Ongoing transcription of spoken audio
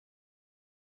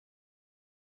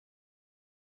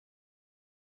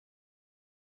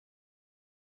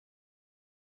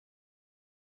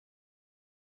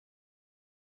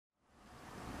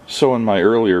So in my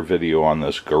earlier video on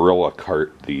this Gorilla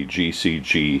cart, the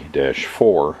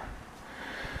GCG-4,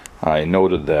 I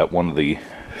noted that one of the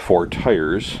four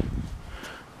tires,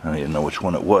 I didn't know which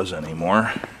one it was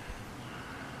anymore,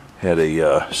 had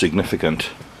a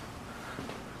significant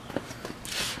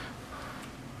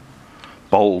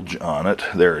bulge on it.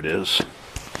 There it is.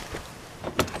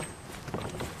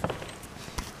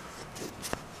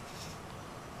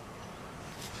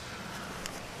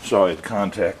 So I had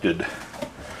contacted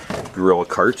Gorilla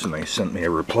Carts and they sent me a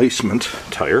replacement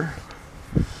tire.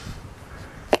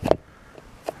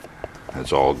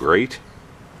 That's all great.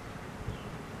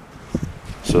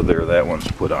 So there, that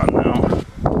one's put on now.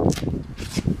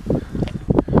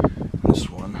 This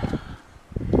one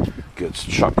gets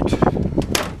chucked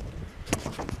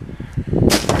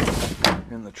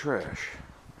in the trash.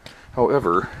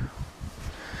 However,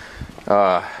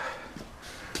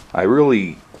 I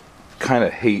really kind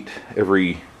of hate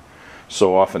every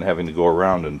so often having to go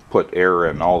around and put air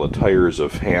in all the tires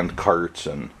of hand carts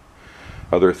and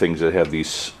other things that have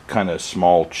these kind of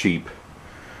small, cheap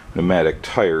pneumatic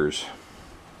tires.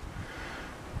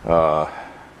 And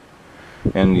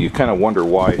you kind of wonder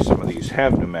why some of these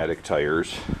have pneumatic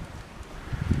tires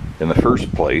in the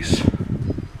first place.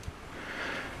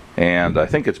 And I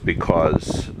think it's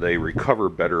because they recover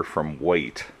better from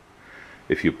weight.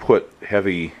 If you put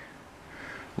heavy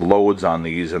loads on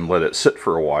these and let it sit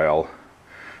for a while,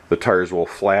 the tires will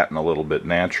flatten a little bit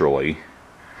naturally.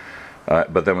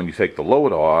 But then when you take the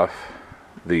load off,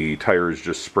 the tires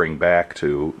just spring back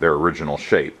to their original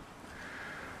shape.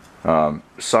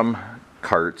 Some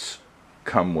carts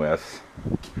come with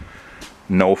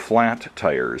no flat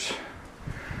tires,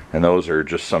 and those are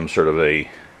just some sort of a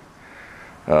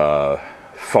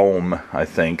foam, I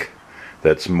think,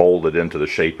 that's molded into the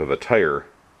shape of a tire.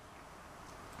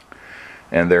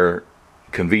 And they're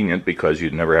convenient because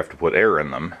you'd never have to put air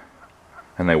in them,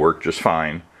 and they work just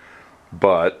fine.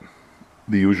 But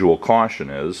the usual caution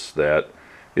is that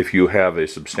if you have a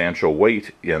substantial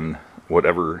weight in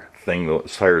whatever thing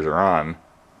those tires are on,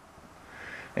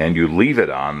 and you leave it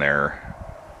on there,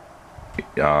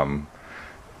 you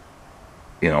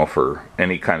know, for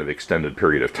any kind of extended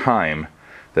period of time,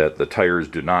 that the tires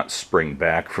do not spring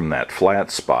back from that flat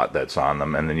spot that's on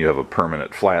them, and then you have a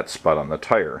permanent flat spot on the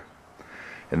tire.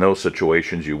 In those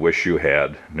situations, you wish you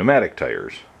had pneumatic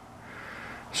tires.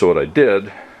 So what I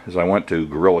did is I went to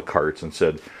Gorilla Carts and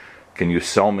said, can you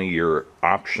sell me your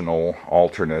optional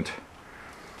alternate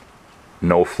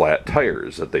no flat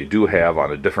tires that they do have on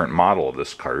a different model of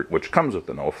this cart, which comes with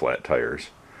the no flat tires.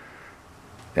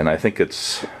 And I think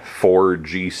it's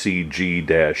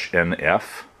 4GCG-NF,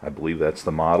 I believe that's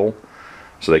the model.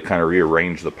 So they kind of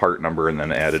rearranged the part number and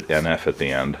then added NF at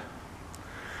the end.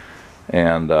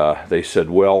 And they said,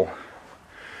 well,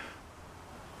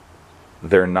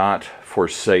 they're not for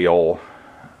sale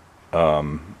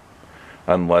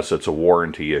unless it's a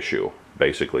warranty issue,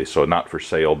 basically. So not for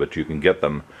sale, but you can get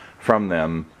them from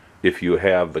them if you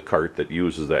have the cart that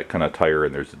uses that kind of tire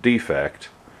and there's a defect.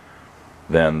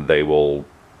 Then they will,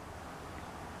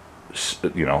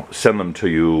 you know, send them to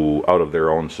you out of their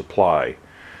own supply.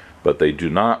 But they do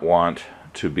not want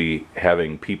to be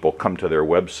having people come to their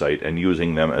website and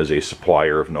using them as a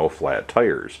supplier of no flat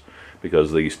tires,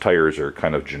 because these tires are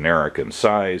kind of generic in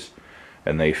size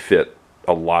and they fit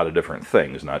a lot of different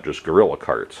things, not just Gorilla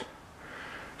Carts.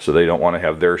 So they don't want to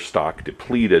have their stock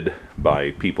depleted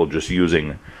by people just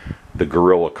using the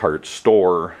Gorilla Cart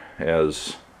store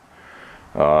as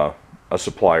a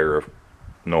supplier of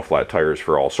no flat tires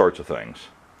for all sorts of things.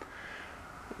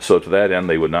 So to that end,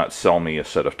 they would not sell me a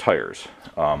set of tires.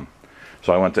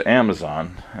 So I went to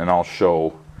Amazon, and I'll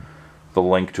show the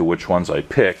link to which ones I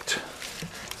picked.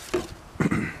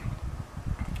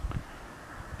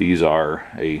 These are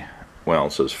well,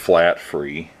 it says flat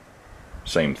free,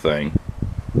 same thing.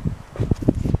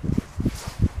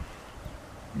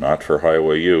 Not for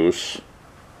highway use.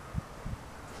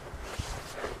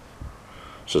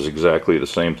 It says exactly the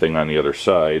same thing on the other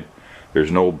side.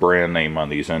 There's no brand name on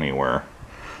these anywhere.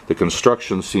 The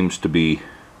construction seems to be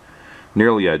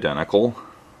nearly identical,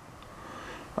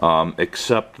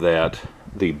 except that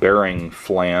the bearing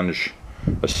flange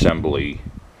assembly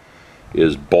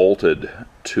is bolted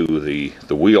to the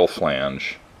wheel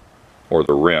flange, or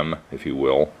the rim, if you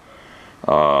will,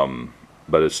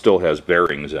 but it still has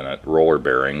bearings in it, roller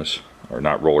bearings, or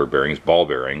not roller bearings, ball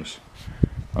bearings,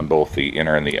 on both the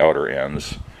inner and the outer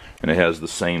ends, and it has the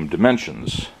same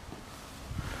dimensions.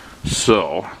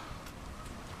 So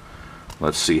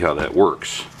let's see how that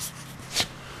works.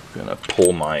 I'm going to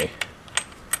pull my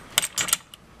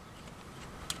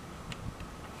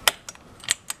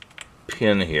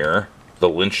pin here, the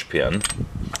linch pin,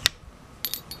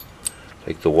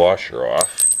 the washer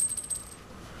off.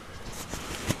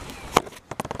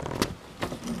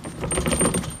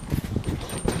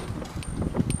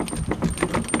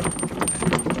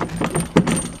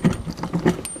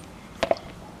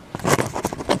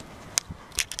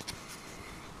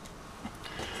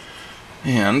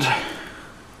 And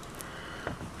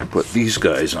put these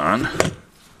guys on.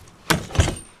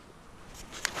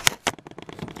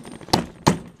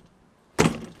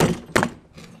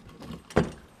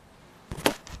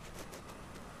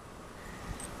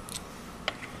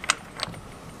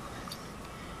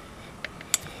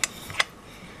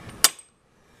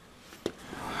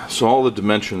 So all the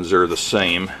dimensions are the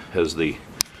same as the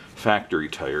factory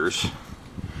tires,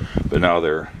 but now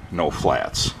there are no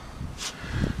flats.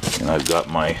 And I've got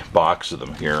my box of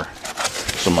them here.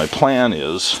 So my plan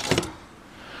is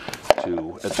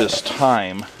to, at this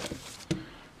time,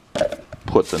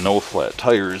 put the no flat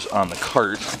tires on the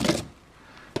cart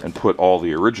and put all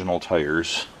the original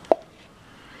tires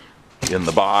in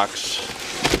the box.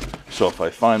 So if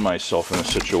I find myself in a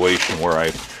situation where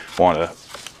I want to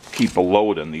keep a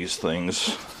load in these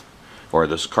things, or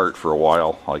this cart for a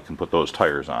while, I can put those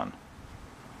tires on.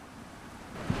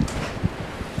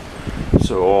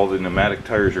 So all the pneumatic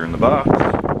tires are in the box,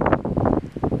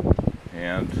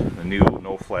 and the new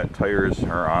no flat tires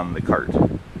are on the cart.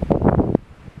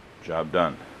 Job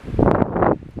done.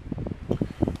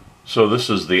 So this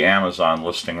is the Amazon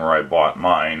listing where I bought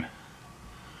mine.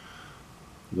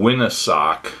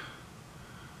 Winnisock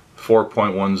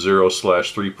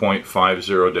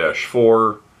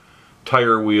 4.10/3.50-4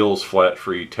 tire wheels, flat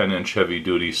free, 10-inch heavy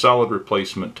duty solid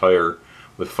replacement tire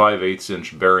with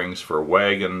 5/8" bearings for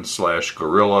wagon /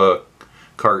 gorilla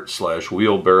cart /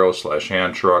 wheelbarrow /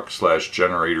 hand truck /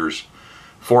 generators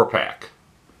 4-pack.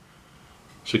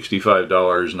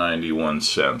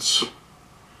 $65.91.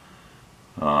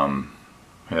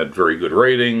 Had very good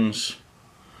ratings.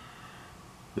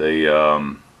 They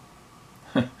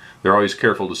they're always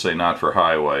careful to say not for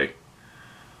highway.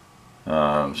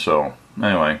 So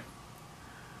anyway,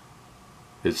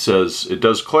 it says, it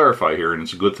does clarify here, and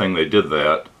it's a good thing they did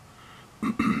that.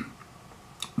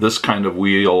 This kind of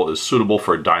wheel is suitable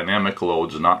for dynamic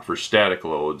loads, not for static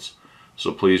loads,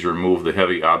 so please remove the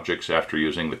heavy objects after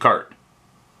using the cart.